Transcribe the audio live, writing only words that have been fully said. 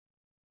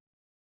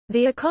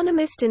The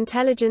Economist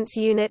Intelligence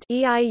Unit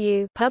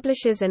 (EIU)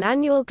 publishes an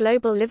annual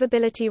global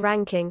livability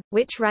ranking,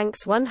 which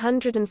ranks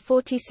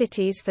 140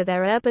 cities for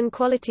their urban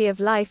quality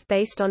of life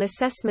based on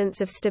assessments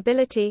of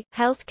stability,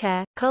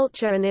 healthcare,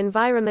 culture and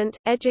environment,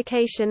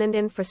 education and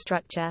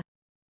infrastructure.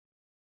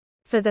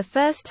 For the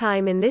first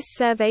time in this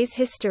survey's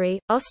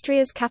history,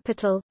 Austria's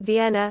capital,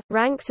 Vienna,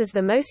 ranks as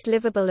the most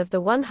livable of the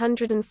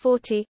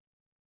 140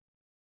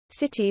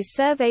 cities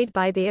surveyed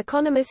by the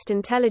Economist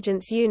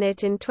Intelligence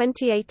Unit in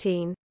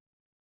 2018.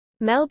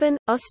 Melbourne,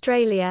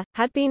 Australia,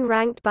 had been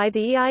ranked by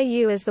the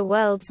EIU as the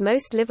world's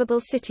most livable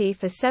city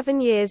for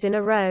 7 years in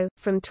a row,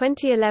 from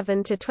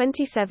 2011 to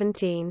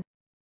 2017.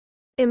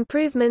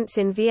 Improvements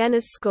in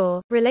Vienna's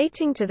score,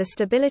 relating to the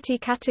stability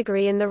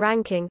category in the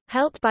ranking,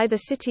 helped by the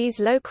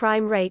city's low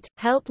crime rate,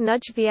 helped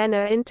nudge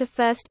Vienna into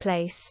first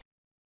place.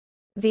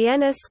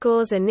 Vienna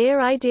scores a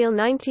near-ideal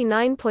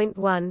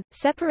 99.1,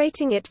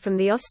 separating it from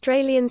the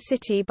Australian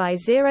city by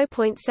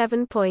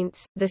 0.7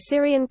 points. The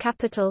Syrian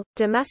capital,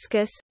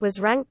 Damascus,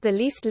 was ranked the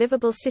least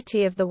livable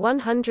city of the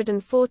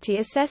 140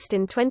 assessed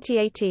in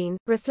 2018,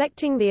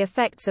 reflecting the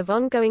effects of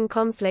ongoing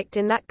conflict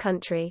in that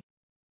country.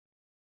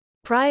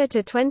 Prior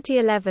to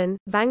 2011,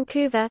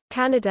 Vancouver,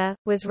 Canada,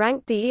 was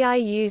ranked the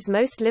EIU's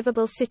most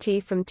livable city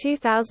from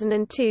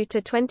 2002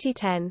 to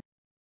 2010.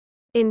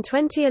 In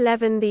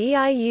 2011 the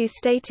EIU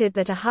stated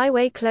that a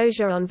highway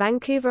closure on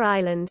Vancouver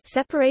Island,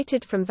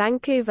 separated from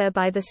Vancouver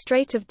by the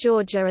Strait of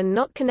Georgia and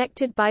not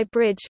connected by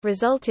bridge,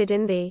 resulted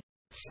in the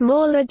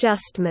small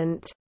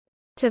adjustment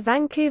to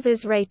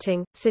Vancouver's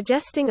rating,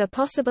 suggesting a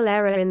possible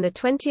error in the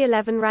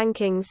 2011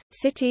 rankings.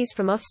 Cities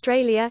from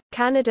Australia,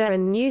 Canada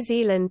and New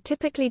Zealand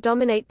typically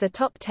dominate the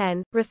top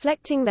 10,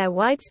 reflecting their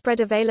widespread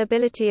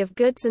availability of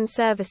goods and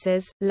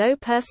services, low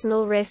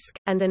personal risk,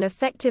 and an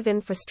effective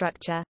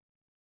infrastructure.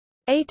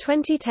 A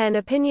 2010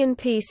 opinion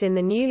piece in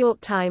The New York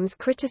Times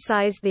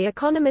criticized the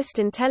Economist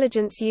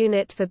Intelligence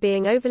Unit for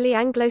being overly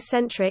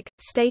Anglo-centric,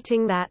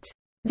 stating that,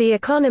 "The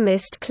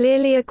Economist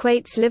clearly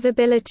equates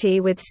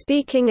livability with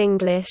speaking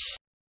English."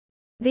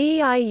 The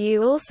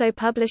EIU also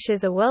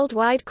publishes a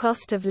worldwide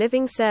cost of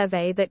living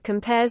survey that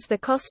compares the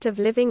cost of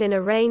living in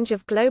a range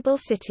of global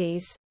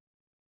cities.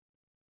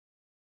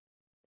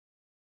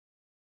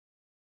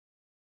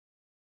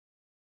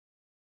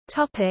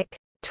 Topic: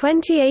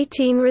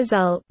 2018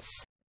 results.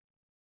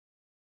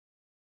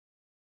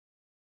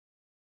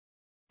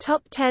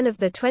 Top 10 of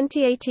the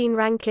 2018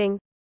 ranking: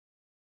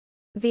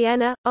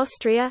 Vienna,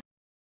 Austria;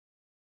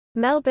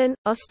 Melbourne,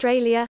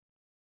 Australia;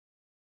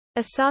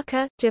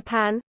 Osaka,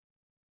 Japan;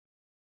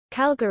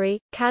 Calgary,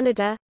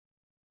 Canada;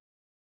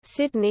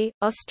 Sydney,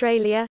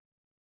 Australia;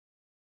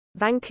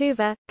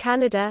 Vancouver,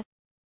 Canada;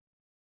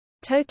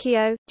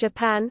 Tokyo,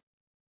 Japan;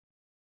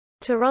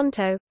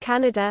 Toronto,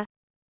 Canada;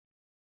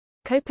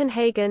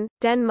 Copenhagen,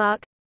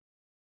 Denmark;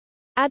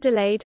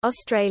 Adelaide,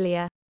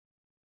 Australia.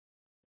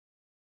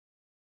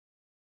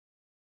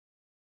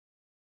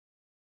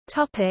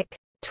 Topic: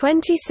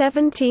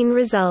 2017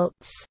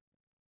 results.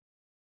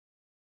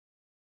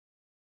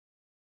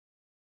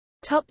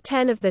 Top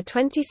 10 of the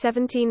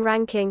 2017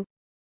 ranking: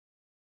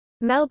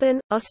 Melbourne,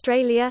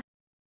 Australia;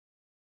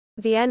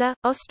 Vienna,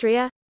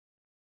 Austria;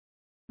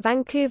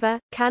 Vancouver,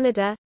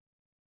 Canada;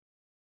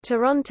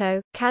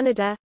 Toronto,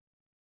 Canada;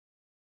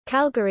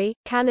 Calgary,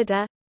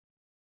 Canada;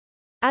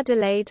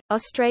 Adelaide,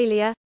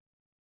 Australia;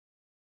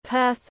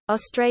 Perth,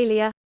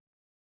 Australia;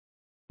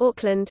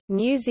 Auckland,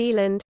 New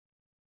Zealand;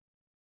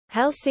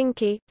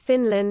 Helsinki,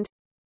 Finland;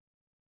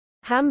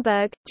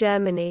 Hamburg,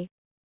 Germany.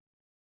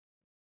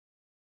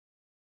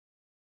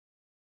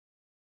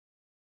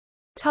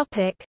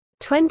 Topic: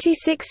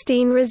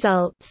 2016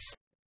 results.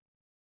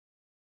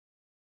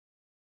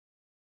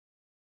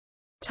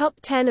 Top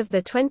 10 of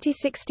the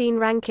 2016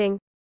 ranking: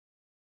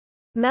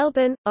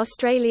 Melbourne,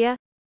 Australia;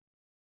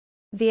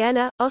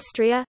 Vienna,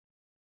 Austria;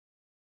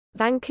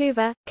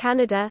 Vancouver,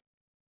 Canada;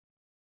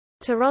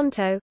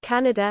 Toronto,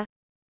 Canada;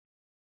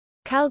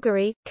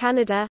 Calgary,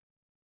 Canada;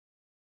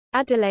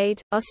 Adelaide,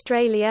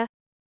 Australia;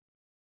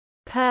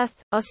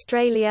 Perth,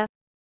 Australia;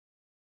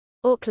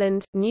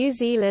 Auckland, New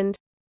Zealand;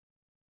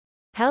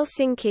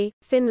 Helsinki,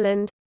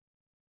 Finland;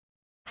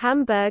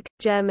 Hamburg,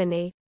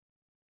 Germany.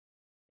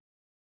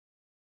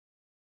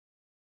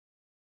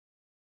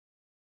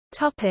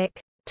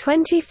 Topic: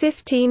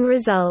 2015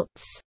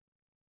 results.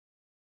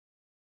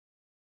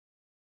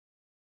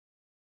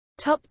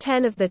 Top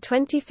 10 of the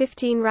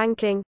 2015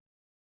 ranking: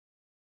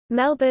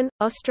 Melbourne,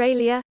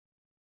 Australia;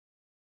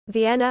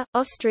 Vienna,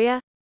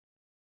 Austria;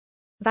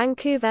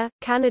 Vancouver,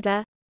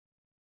 Canada;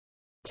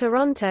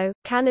 Toronto,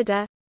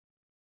 Canada;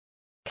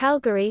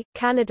 Calgary,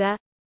 Canada;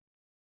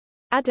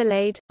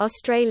 Adelaide,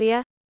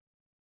 Australia;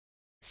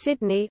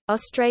 Sydney,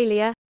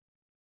 Australia;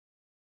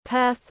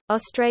 Perth,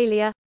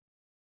 Australia;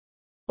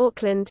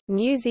 Auckland,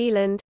 New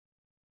Zealand;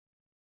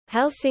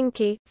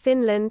 Helsinki,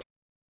 Finland;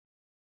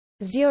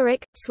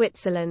 Zurich,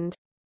 Switzerland.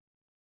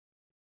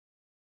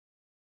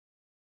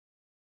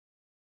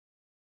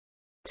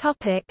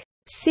 Topic: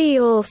 See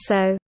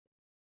also: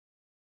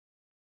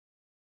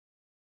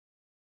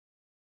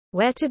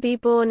 Where to be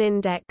born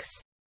index.